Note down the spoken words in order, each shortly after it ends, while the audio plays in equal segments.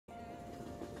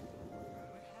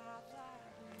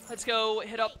Let's go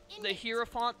hit up the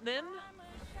Hierophant then.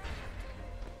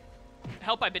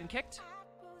 Help, I've been kicked.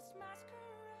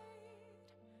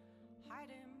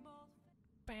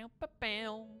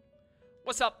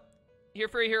 What's up? Here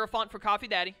for a Hierophant for Coffee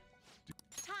Daddy.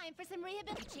 Time for some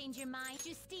rehabilitation. Change your mind.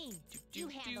 Justine, you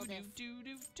handle this.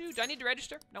 Do I need to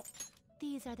register? No.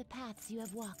 These are the paths you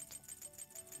have walked.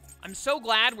 I'm so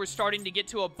glad we're starting to get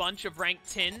to a bunch of rank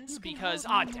 10s because,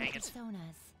 dang it.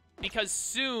 Because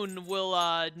soon we'll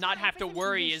not have to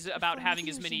worry about having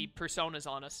as many personas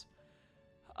on us.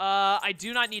 I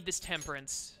do not need this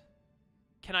temperance.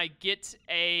 Can I get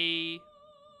a...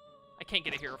 I can't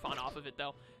get a Hierophant off of it,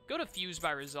 though. Go to fuse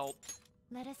by result.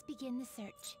 Let us begin the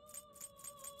search.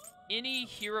 Any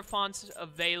Hierophants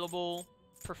available,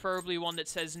 preferably one that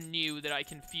says new that I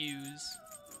can fuse.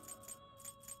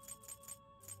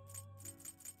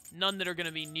 None that are going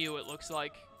to be new, it looks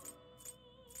like.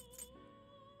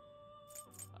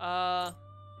 I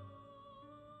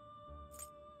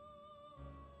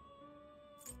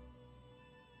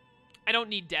don't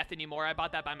need death anymore. I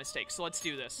bought that by mistake, so let's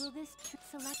do this.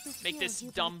 Make this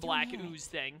dumb black ooze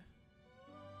thing.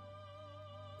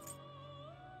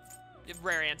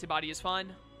 Rare antibody is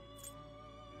fine.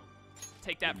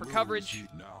 Take that for coverage.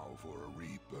 Now for a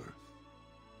rebirth.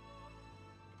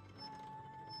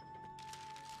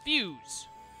 Fuse.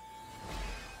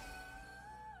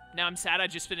 Now I'm sad I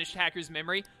just finished Hacker's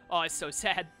Memory. Oh, it's so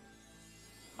sad.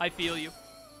 I feel you.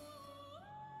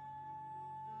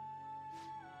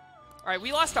 Alright,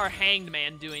 we lost our Hanged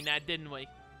Man doing that, didn't we?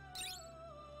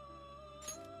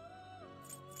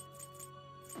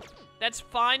 That's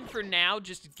fine for now.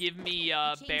 Just give me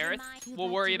Bareth. We'll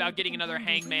worry about getting another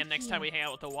Hanged Man next time we hang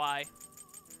out with the Y.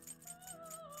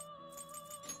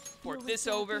 Fork this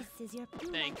over.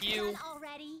 Thank you.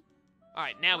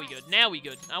 Alright, now we good. Now we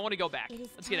good. I want to go back.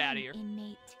 Let's get out of here.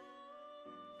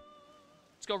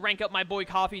 Let's go rank up my boy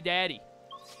Coffee Daddy.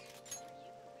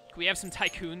 Can we have some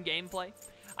Tycoon gameplay?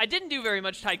 I didn't do very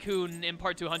much Tycoon in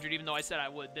Part 200, even though I said I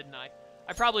would, didn't I?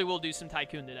 I probably will do some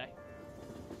Tycoon today.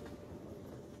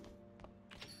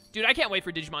 Dude, I can't wait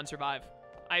for Digimon Survive.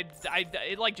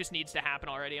 It, like, just needs to happen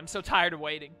already. I'm so tired of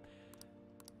waiting.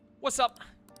 What's up?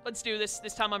 Let's do this.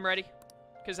 This time I'm ready.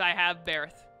 Because I have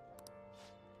Bareth.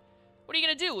 What are you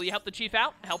going to do? Will you help the chief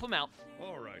out? Help him out.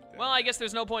 All right, then. Well, I guess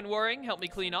there's no point in worrying. Help me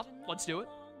clean up. Let's do it.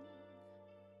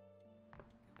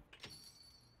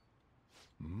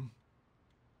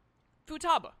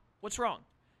 Futaba, what's wrong?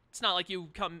 It's not like you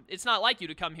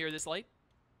to come here this late.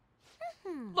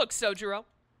 Look, Sojiro.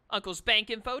 Uncle's bank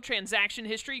info, transaction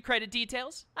history, credit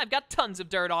details. I've got tons of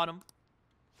dirt on him.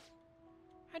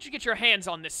 How'd you get your hands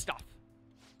on this stuff?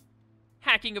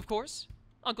 Hacking, of course.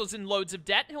 Uncle's in loads of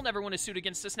debt. He'll never win a suit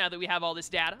against us now that we have all this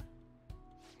data.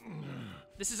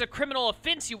 This is a criminal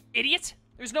offense, you idiot!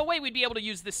 There's no way we'd be able to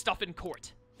use this stuff in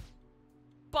court.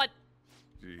 But...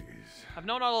 Jeez. I've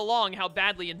known all along how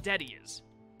badly in debt he is.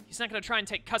 He's not gonna try and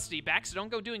take custody back, so don't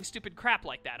go doing stupid crap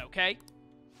like that, okay?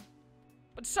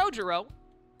 But Sojiro...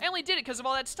 I only did it because of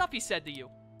all that stuff he said to you.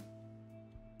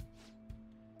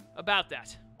 About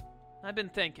that. I've been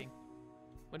thinking.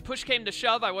 When push came to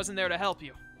shove, I wasn't there to help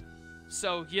you.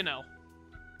 So, you know.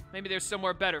 Maybe there's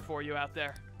somewhere better for you out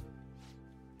there.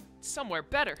 Somewhere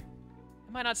better?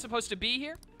 Am I not supposed to be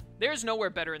here? There's nowhere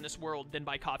better in this world than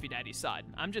by Coffee Daddy's side.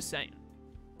 I'm just saying.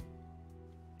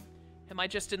 Am I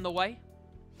just in the way?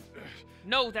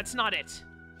 No, that's not it.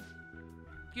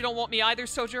 You don't want me either,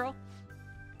 Sojiro?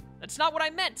 That's not what I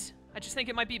meant. I just think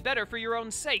it might be better for your own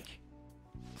sake.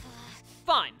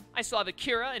 Fine. I still have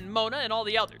Akira and Mona and all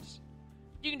the others.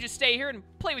 You can just stay here and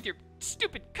play with your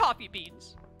stupid coffee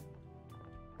beans.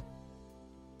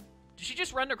 Did she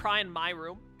just run to cry in my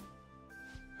room?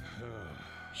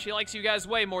 She likes you guys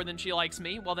way more than she likes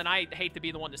me. Well, then I hate to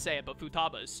be the one to say it, but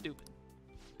Futaba is stupid.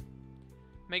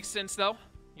 Makes sense, though.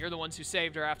 You're the ones who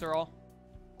saved her, after all.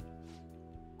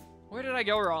 Where did I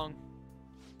go wrong?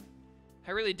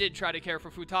 I really did try to care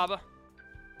for Futaba.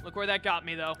 Look where that got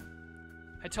me, though.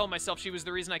 I told myself she was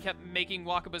the reason I kept making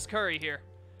Wakaba's curry here.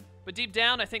 But deep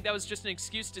down, I think that was just an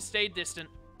excuse to stay distant.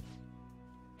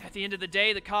 At the end of the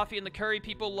day, the coffee and the curry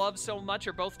people love so much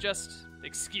are both just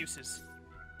excuses.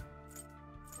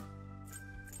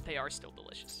 They are still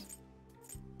delicious.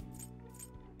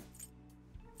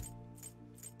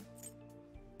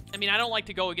 I mean, I don't like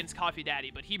to go against Coffee Daddy,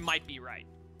 but he might be right.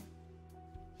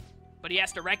 But he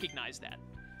has to recognize that.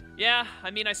 Yeah,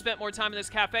 I mean, I spent more time in this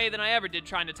cafe than I ever did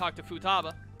trying to talk to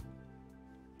Futaba.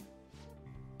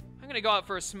 I'm gonna go out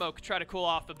for a smoke, try to cool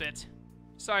off a bit.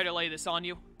 Sorry to lay this on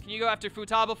you. Can you go after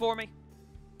Futaba for me?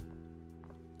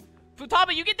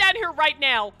 Futaba, you get down here right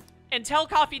now and tell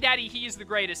Coffee Daddy he is the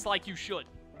greatest like you should.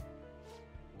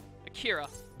 Akira.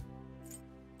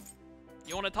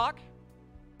 You want to talk?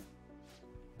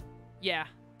 Yeah,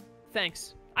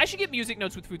 thanks. I should get music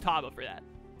notes with Futaba for that.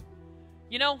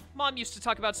 You know, Mom used to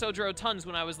talk about Sojiro tons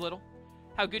when I was little.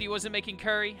 How good he was at making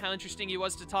curry, how interesting he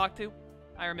was to talk to.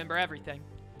 I remember everything.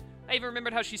 I even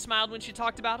remembered how she smiled when she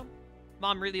talked about him.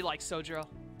 Mom really likes Sojiro.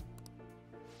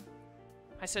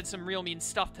 I said some real mean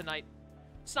stuff tonight.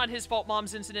 It's not his fault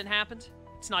Mom's incident happened.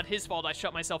 It's not his fault I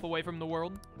shut myself away from the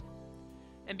world.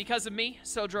 And because of me,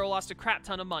 Sojiro lost a crap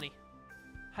ton of money.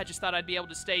 I just thought I'd be able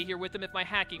to stay here with him if my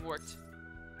hacking worked.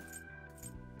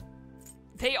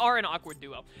 They are an awkward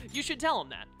duo. You should tell him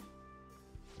that.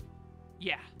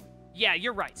 Yeah,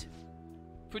 you're right.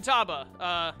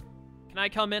 Futaba, can I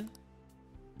come in?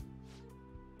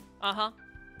 Uh-huh.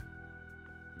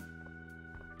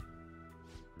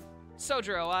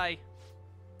 Sojiro,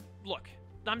 Look,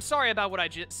 I'm sorry about what I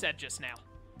said just now.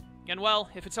 And well,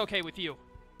 if it's okay with you,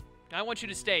 I want you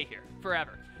to stay here,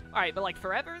 forever. Alright, but like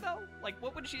forever, though? Like,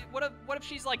 what if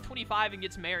she's like 25 and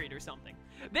gets married or something?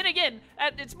 Then again,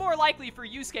 it's more likely for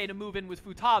Yusuke to move in with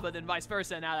Futaba than vice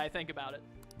versa now that I think about it.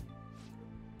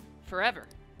 Forever.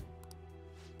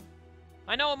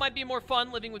 I know it might be more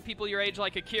fun living with people your age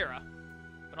like Akira,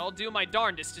 but I'll do my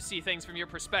darndest to see things from your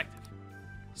perspective.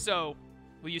 So,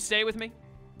 will you stay with me?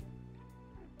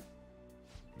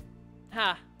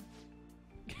 Ha.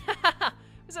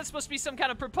 Is that supposed to be some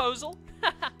kind of proposal?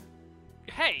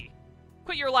 Hey,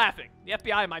 quit your laughing. The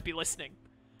FBI might be listening.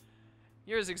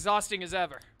 You're as exhausting as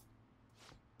ever.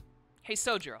 Hey,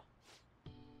 Sojiro.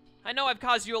 I know I've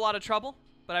caused you a lot of trouble,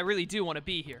 but I really do want to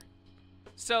be here.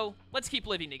 So, let's keep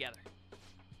living together.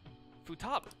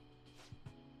 Futaba.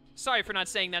 Sorry for not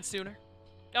saying that sooner.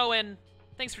 Oh, and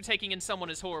thanks for taking in someone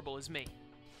as horrible as me.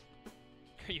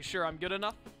 Are you sure I'm good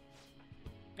enough?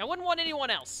 I wouldn't want anyone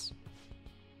else.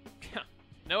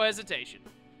 No hesitation.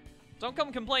 Don't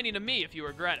come complaining to me if you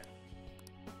regret it.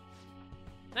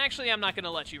 Actually, I'm not going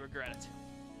to let you regret it.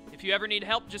 If you ever need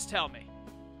help, just tell me.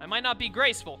 I might not be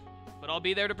graceful, but I'll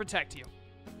be there to protect you.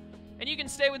 And you can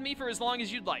stay with me for as long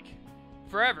as you'd like.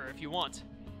 Forever, if you want.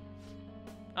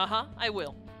 Uh-huh, I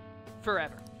will.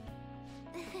 Forever.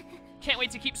 Can't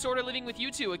wait to keep sorta living with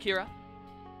you two, Akira.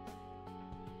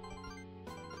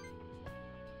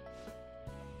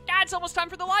 Ah, it's almost time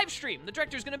for the live stream. The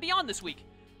director's gonna be on this week.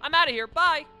 I'm out of here.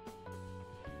 Bye.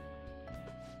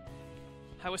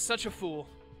 I was such a fool.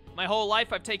 My whole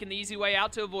life, I've taken the easy way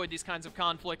out to avoid these kinds of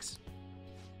conflicts.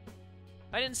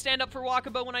 I didn't stand up for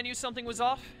Wakaba when I knew something was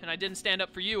off, and I didn't stand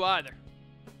up for you either.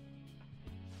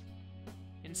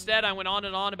 Instead, I went on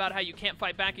and on about how you can't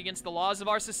fight back against the laws of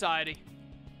our society.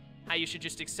 How you should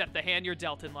just accept the hand you're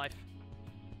dealt in life.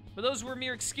 But those were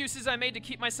mere excuses I made to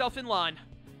keep myself in line.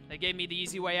 They gave me the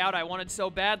easy way out I wanted so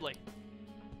badly.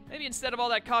 Maybe instead of all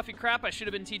that coffee crap, I should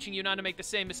have been teaching you not to make the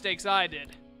same mistakes I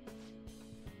did.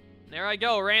 There I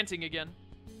go, ranting again.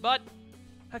 But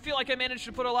I feel like I managed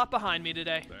to put a lot behind me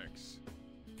today. Thanks.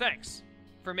 Thanks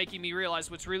for making me realize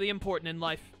what's really important in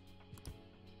life.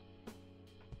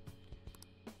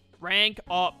 Rank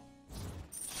up.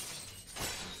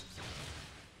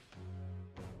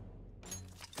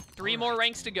 Three more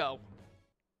ranks to go.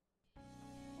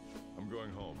 I'm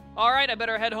going home. All right, I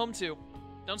better head home too.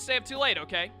 Don't stay up too late,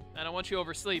 okay? I don't want you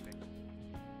oversleeping.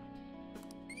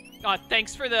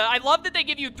 Thanks for the... I love that they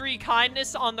give you 3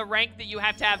 kindness on the rank that you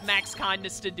have to have max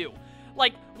kindness to do.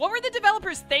 Like, what were the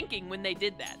developers thinking when they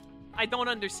did that? I don't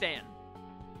understand.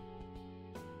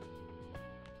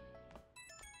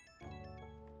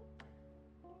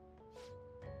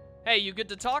 Hey, you good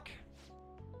to talk?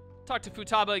 Talk to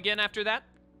Futaba again after that.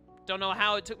 Don't know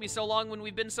how it took me so long when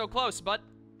we've been so close, but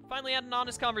finally had an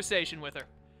honest conversation with her.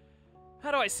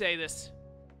 How do I say this?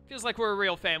 Feels like we're a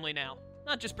real family now,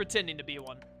 not just pretending to be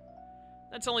one.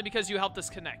 That's only because you helped us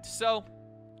connect, so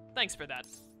thanks for that.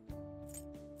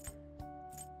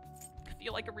 I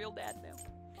feel like a real dad now.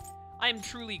 I am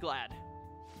truly glad.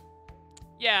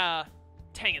 Yeah,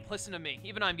 dang it, listen to me.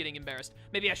 Even I'm getting embarrassed.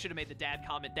 Maybe I should have made the dad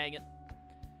comment, dang it.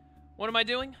 What am I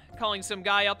doing? Calling some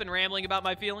guy up and rambling about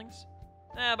my feelings?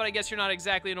 But I guess you're not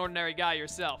exactly an ordinary guy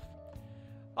yourself.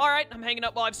 Alright, I'm hanging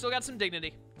up while I've still got some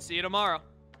dignity. See you tomorrow.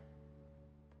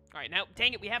 Alright, now,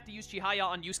 dang it, we have to use Chihaya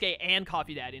on Yusuke and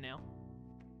Coffee Daddy now.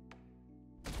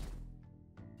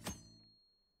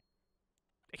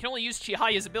 I can only use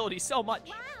Chihaya's ability so much.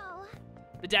 Wow.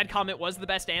 The dad comment was the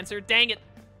best answer. Dang it.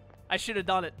 I should have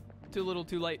done it. Too little,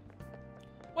 too late.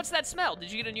 What's that smell?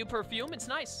 Did you get a new perfume? It's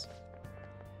nice.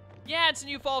 Yeah, it's a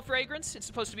new fall fragrance. It's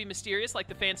supposed to be mysterious, like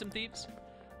the Phantom Thieves.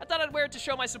 I thought I'd wear it to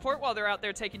show my support while they're out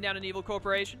there taking down an evil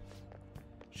corporation.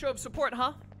 Show of support,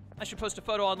 huh? I should post a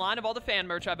photo online of all the fan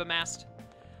merch I've amassed.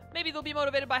 Maybe they'll be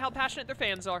motivated by how passionate their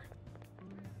fans are.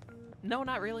 No,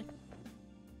 not really.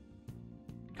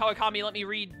 Kawakami, let me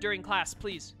read during class,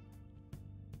 please.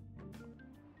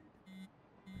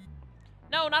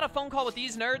 No, not a phone call with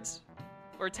these nerds.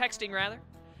 Or texting, rather.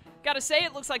 Gotta say,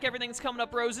 it looks like everything's coming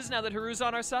up roses now that Haru's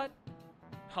on our side.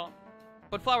 Huh.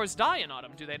 But flowers die in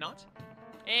autumn, do they not?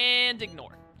 And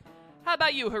ignore. How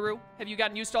about you, Haru? Have you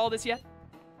gotten used to all this yet?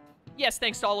 Yes,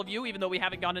 thanks to all of you, even though we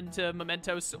haven't gone into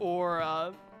Mementos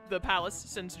or the Palace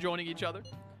since joining each other.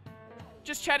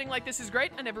 Just chatting like this is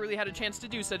great. I never really had a chance to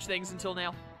do such things until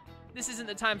now. This isn't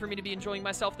the time for me to be enjoying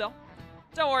myself, though.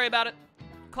 Don't worry about it.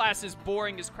 Class is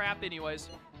boring as crap anyways.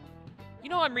 You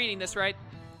know I'm reading this, right?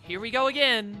 Here we go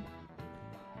again.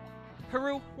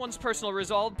 Haru, one's personal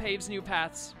resolve paves new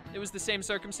paths. It was the same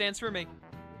circumstance for me.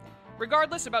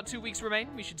 Regardless, about 2 weeks remain.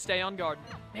 We should stay on guard.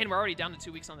 Man, we're already down to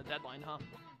 2 weeks on the deadline, huh?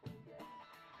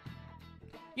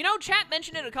 You know, chat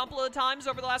mentioned it a couple of times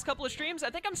over the last couple of streams. I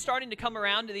think I'm starting to come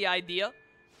around to the idea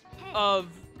of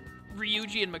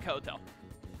Ryuji and Makoto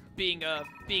being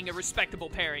a respectable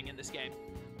pairing in this game.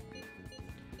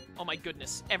 Oh my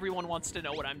goodness, everyone wants to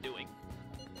know what I'm doing.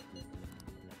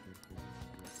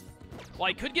 Well,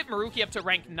 I could get Maruki up to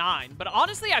rank 9, but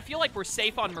honestly, I feel like we're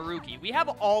safe on Maruki. We have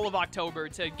all of October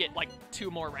to get, like, 2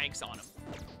 more ranks on him.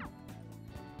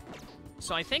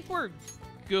 So I think we're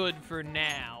good for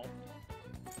now.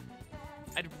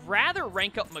 I'd rather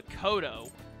rank up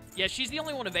Makoto. Yeah, she's the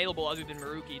only one available other than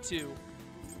Maruki, too.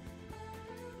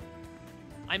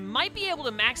 I might be able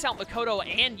to max out Makoto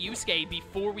and Yusuke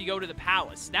before we go to the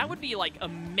palace. That would be, like,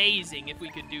 amazing if we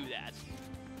could do that.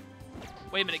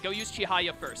 Wait a minute, go use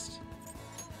Chihaya first.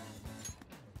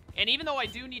 And even though I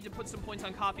do need to put some points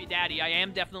on Coffee Daddy, I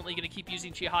am definitely going to keep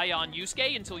using Chihaya on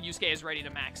Yusuke until Yusuke is ready to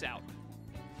max out.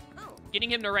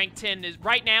 Getting him to rank 10 is,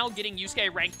 right now, getting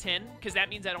Yusuke rank 10, because that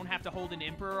means I don't have to hold an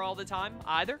Emperor all the time,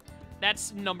 either.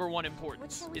 That's #1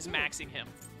 importance, is maxing him.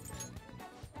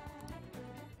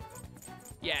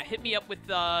 Yeah, hit me up with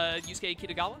Yusuke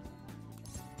Kitagawa.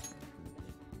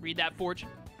 Read that fortune.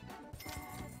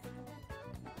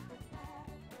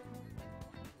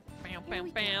 Bow, bow,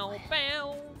 bow,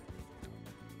 bow.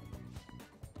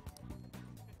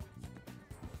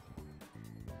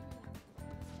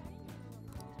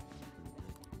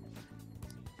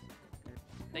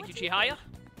 Thank you, Chihaya.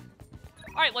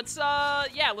 Alright, let's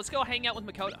go hang out with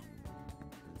Makoto.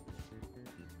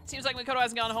 Seems like Makoto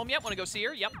hasn't gone home yet. Want to go see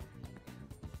her? Yep.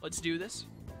 Let's do this.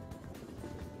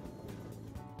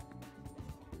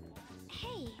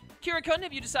 Hey. Kira-kun,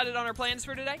 have you decided on our plans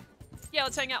for today? Yeah,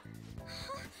 let's hang out.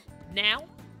 Now?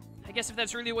 I guess if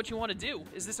that's really what you want to do.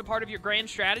 Is this a part of your grand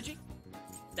strategy?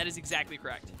 That is exactly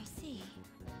correct. I see.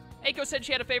 Eiko said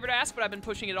she had a favor to ask, but I've been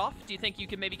pushing it off. Do you think you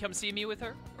could maybe come see me with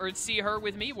her? Or see her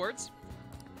with me? Words?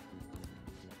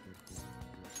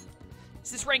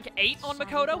 Is this rank 8 on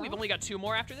Makoto? We've only got 2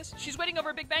 more after this. She's waiting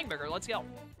over a Big Bang Burger. Let's go.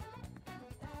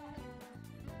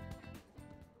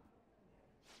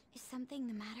 Is something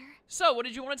the matter? So, what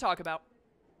did you want to talk about?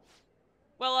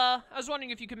 Well, I was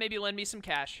wondering if you could maybe lend me some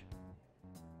cash.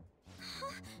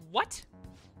 What?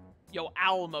 Yo,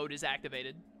 owl mode is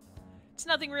activated. It's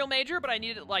nothing real major, but I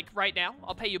need it, like, right now.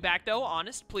 I'll pay you back, though.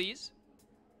 Honest, please.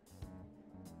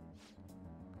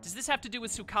 Does this have to do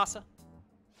with Tsukasa?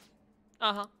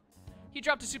 Uh-huh. He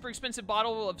dropped a super expensive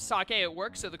bottle of sake at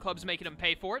work, so the club's making him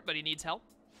pay for it, but he needs help.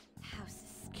 How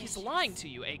suspicious. He's lying to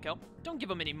you, Eiko. Don't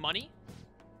give him any money.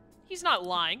 He's not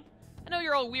lying. I know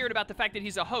you're all weird about the fact that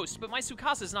he's a host, but my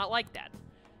Tsukasa's not like that.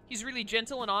 He's really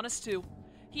gentle and honest, too.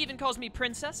 He even calls me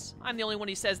princess. I'm the only one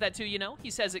he says that to, you know. He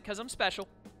says it because I'm special.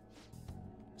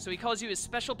 So he calls you his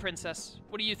special princess.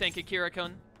 What do you think,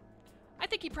 Akira-kun? I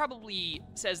think he probably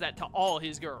says that to all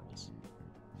his girls.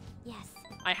 Yes.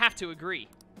 I have to agree.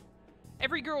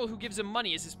 Every girl who gives him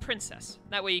money is his princess.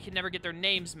 That way he can never get their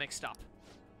names mixed up.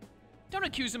 Don't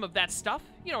accuse him of that stuff.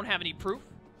 You don't have any proof.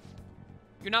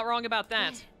 You're not wrong about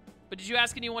that. But did you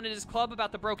ask anyone at his club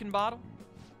about the broken bottle?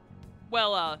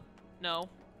 Well, no.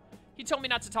 He told me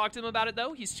not to talk to him about it,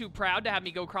 though. He's too proud to have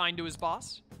me go crying to his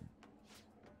boss.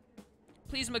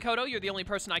 Please, Makoto, you're the only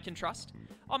person I can trust.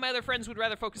 All my other friends would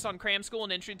rather focus on cram school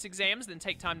and entrance exams than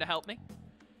take time to help me.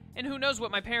 And who knows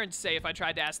what my parents say if I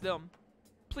tried to ask them.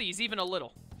 Please, even a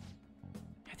little.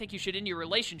 I think you should end your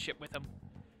relationship with him.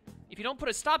 If you don't put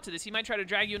a stop to this, he might try to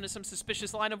drag you into some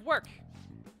suspicious line of work.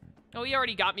 Oh, he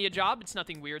already got me a job. It's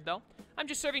nothing weird, though. I'm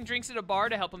just serving drinks at a bar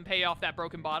to help him pay off that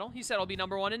broken bottle. He said I'll be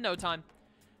 #1 in no time.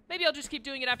 Maybe I'll just keep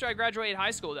doing it after I graduate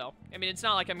high school, though. I mean, it's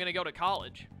not like I'm gonna go to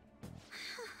college.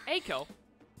 Eiko,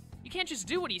 you can't just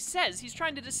do what he says. He's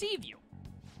trying to deceive you.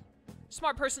 A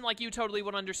smart person like you totally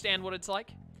would understand what it's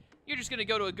like. You're just gonna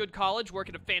go to a good college, work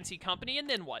at a fancy company, and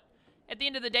then what? At the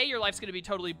end of the day, your life's gonna be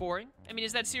totally boring. I mean,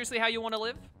 is that seriously how you want to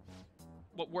live?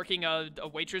 What, working a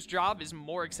waitress job is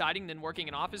more exciting than working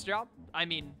an office job? I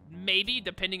mean, maybe,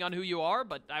 depending on who you are,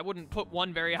 but I wouldn't put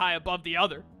one very high above the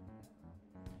other.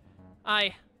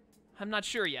 I'm not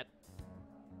sure yet.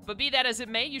 But be that as it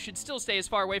may, you should still stay as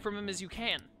far away from him as you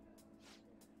can.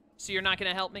 So you're not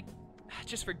gonna help me?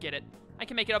 Just forget it. I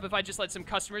can make it up if I just let some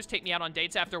customers take me out on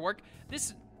dates after work.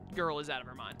 This girl is out of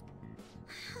her mind.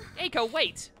 Eiko,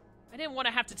 wait! I didn't want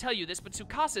to have to tell you this, but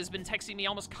Tsukasa has been texting me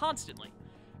almost constantly.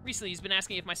 Recently, he's been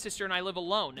asking if my sister and I live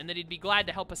alone, and that he'd be glad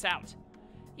to help us out.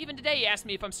 Even today, he asked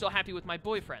me if I'm still happy with my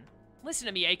boyfriend. Listen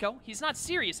to me, Eiko. He's not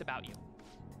serious about you.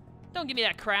 Don't give me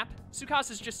that crap.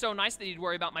 Tsukasa's just so nice that he'd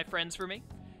worry about my friends for me.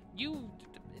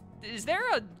 Is there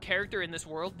a character in this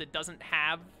world that doesn't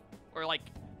have, or like,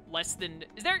 less than...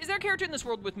 Is there a character in this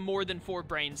world with more than 4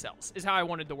 brain cells, is how I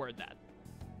wanted to word that.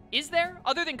 Is there?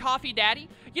 Other than Coffee Daddy?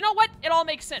 You know what? It all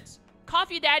makes sense.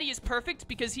 Coffee Daddy is perfect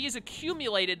because he has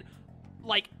accumulated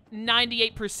like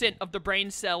 98% of the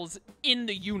brain cells in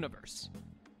the universe.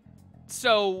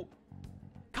 So,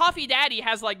 Coffee Daddy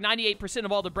has like 98%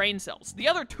 of all the brain cells. The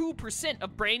other 2%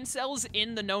 of brain cells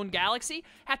in the known galaxy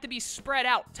have to be spread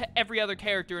out to every other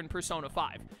character in Persona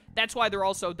 5. That's why they're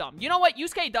all so dumb. You know what?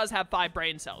 Yusuke does have 5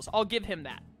 brain cells. I'll give him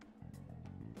that.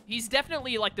 He's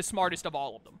definitely like the smartest of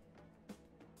all of them.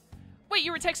 Wait,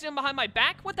 you were texting him behind my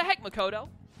back? What the heck, Makoto?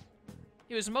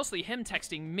 It was mostly him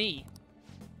texting me.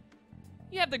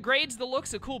 You have the grades, the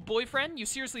looks, a cool boyfriend. You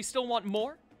seriously still want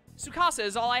more? Tsukasa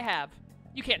is all I have.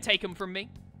 You can't take him from me.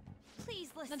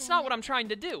 Please listen. That's not what I'm trying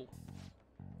to do.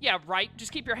 Yeah, right.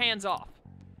 Just keep your hands off.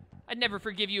 I'd never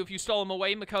forgive you if you stole him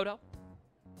away, Makoto.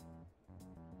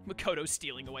 Makoto's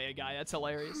stealing away a guy. That's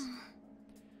hilarious.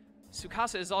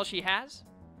 Tsukasa is all she has?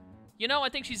 You know, I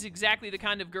think she's exactly the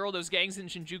kind of girl those gangs in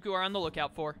Shinjuku are on the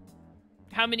lookout for.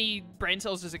 How many brain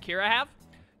cells does Akira have?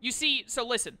 You see, so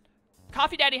listen.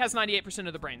 Coffee Daddy has 98%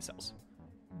 of the brain cells.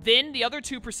 Then the other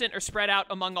 2% are spread out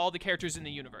among all the characters in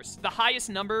the universe. The highest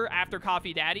number after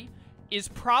Coffee Daddy is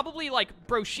probably like,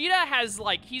 Broshida has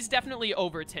like, he's definitely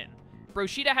over 10.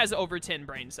 Broshida has over 10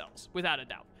 brain cells, without a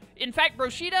doubt. In fact,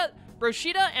 Broshida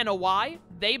and Awai,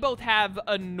 they both have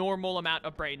a normal amount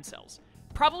of brain cells.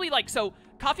 Probably like, so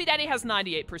Coffee Daddy has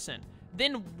 98%.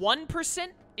 Then 1%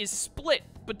 is split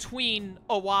between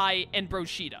Awai and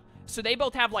Broshida. So they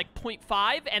both have like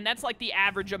 0.5, and that's like the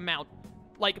average amount.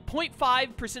 Like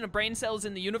 0.5% of brain cells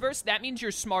in the universe, that means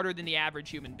you're smarter than the average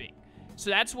human being. So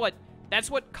that's what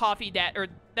Broshida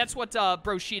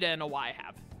and Awai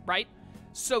have, right?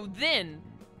 So then,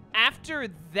 after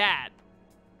that,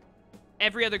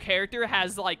 every other character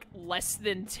has like less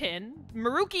than 10.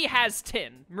 Maruki has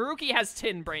 10. Maruki has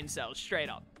 10 brain cells, straight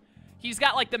up. He's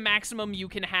got like the maximum you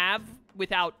can have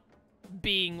without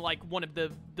being like one of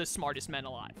the smartest men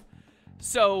alive.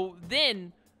 So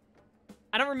then,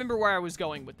 I don't remember where I was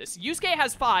going with this. Yusuke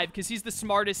has 5 because he's the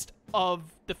smartest of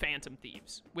the Phantom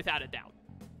Thieves, without a doubt.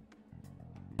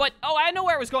 But, oh, I know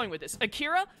where I was going with this.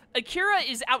 Akira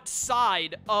is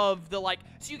outside of the, like,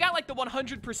 so you got, like, the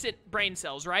 100% brain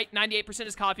cells, right? 98%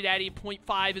 is Coffee Daddy,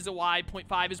 0.5 is Awai,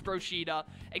 0.5 is Broshida,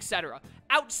 etc.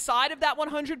 Outside of that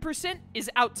 100% is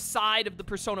outside of the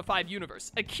Persona 5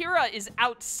 universe. Akira is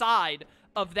outside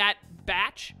of that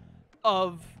batch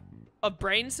of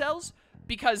brain cells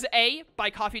because, A,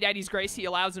 by Coffee Daddy's grace, he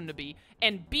allows him to be,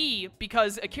 and B,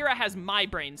 because Akira has my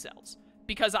brain cells,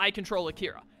 because I control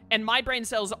Akira. And my brain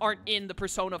cells aren't in the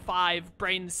Persona 5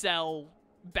 brain cell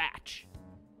batch,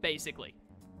 basically.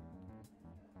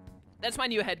 That's my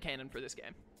new headcanon for this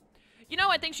game. You know,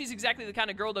 I think she's exactly the kind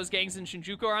of girl those gangs in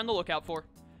Shinjuku are on the lookout for.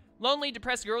 Lonely,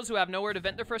 depressed girls who have nowhere to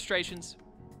vent their frustrations.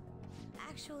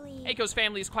 Actually... Eiko's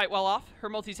family is quite well off. Her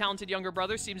multi-talented younger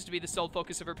brother seems to be the sole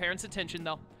focus of her parents' attention,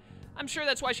 though. I'm sure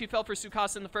that's why she fell for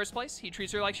Tsukasa in the first place. He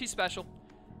treats her like she's special.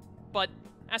 But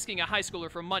asking a high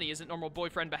schooler for money isn't normal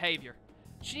boyfriend behavior.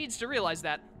 She needs to realize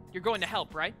that. You're going to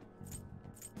help, right?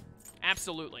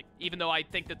 Absolutely. Even though I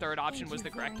think the third option was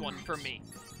the correct one for me.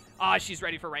 Ah, she's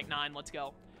ready for rank 9. Let's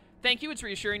go. Thank you. It's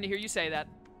reassuring to hear you say that.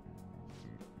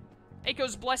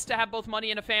 Eiko's blessed to have both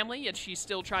money and a family, yet she's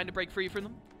still trying to break free from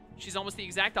them. She's almost the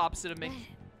exact opposite of me.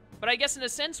 But I guess in a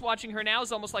sense, watching her now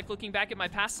is almost like looking back at my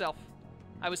past self.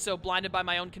 I was so blinded by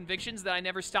my own convictions that I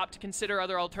never stopped to consider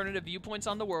other alternative viewpoints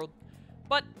on the world.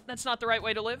 But that's not the right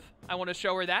way to live. I want to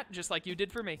show her that, just like you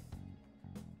did for me.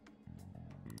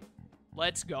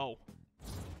 Let's go.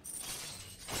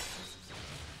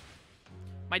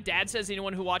 My dad says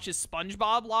anyone who watches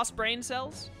SpongeBob lost brain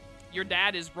cells. Your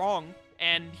dad is wrong,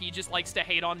 and he just likes to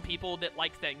hate on people that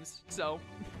like things, so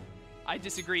I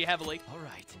disagree heavily. All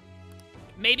right.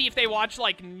 Maybe if they watch,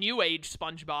 like, New Age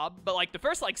SpongeBob, but, like, the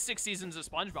first, like, 6 seasons of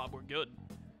SpongeBob were good.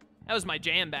 That was my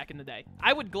jam back in the day.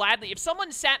 I would gladly, if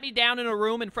someone sat me down in a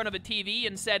room in front of a TV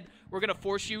and said, we're gonna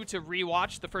force you to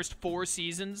rewatch the first 4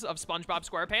 seasons of SpongeBob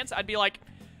SquarePants, I'd be like,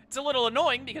 it's a little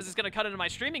annoying because it's gonna cut into my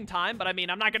streaming time, but I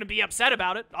mean, I'm not gonna be upset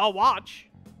about it. I'll watch.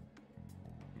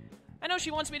 I know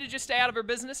she wants me to just stay out of her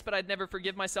business, but I'd never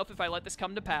forgive myself if I let this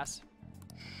come to pass.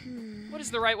 What is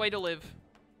the right way to live?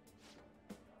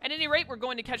 At any rate, we're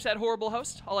going to catch that horrible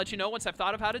host. I'll let you know once I've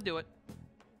thought of how to do it.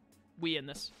 We in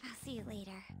this. I'll see you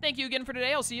later. Thank you again for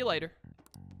today. I'll see you later.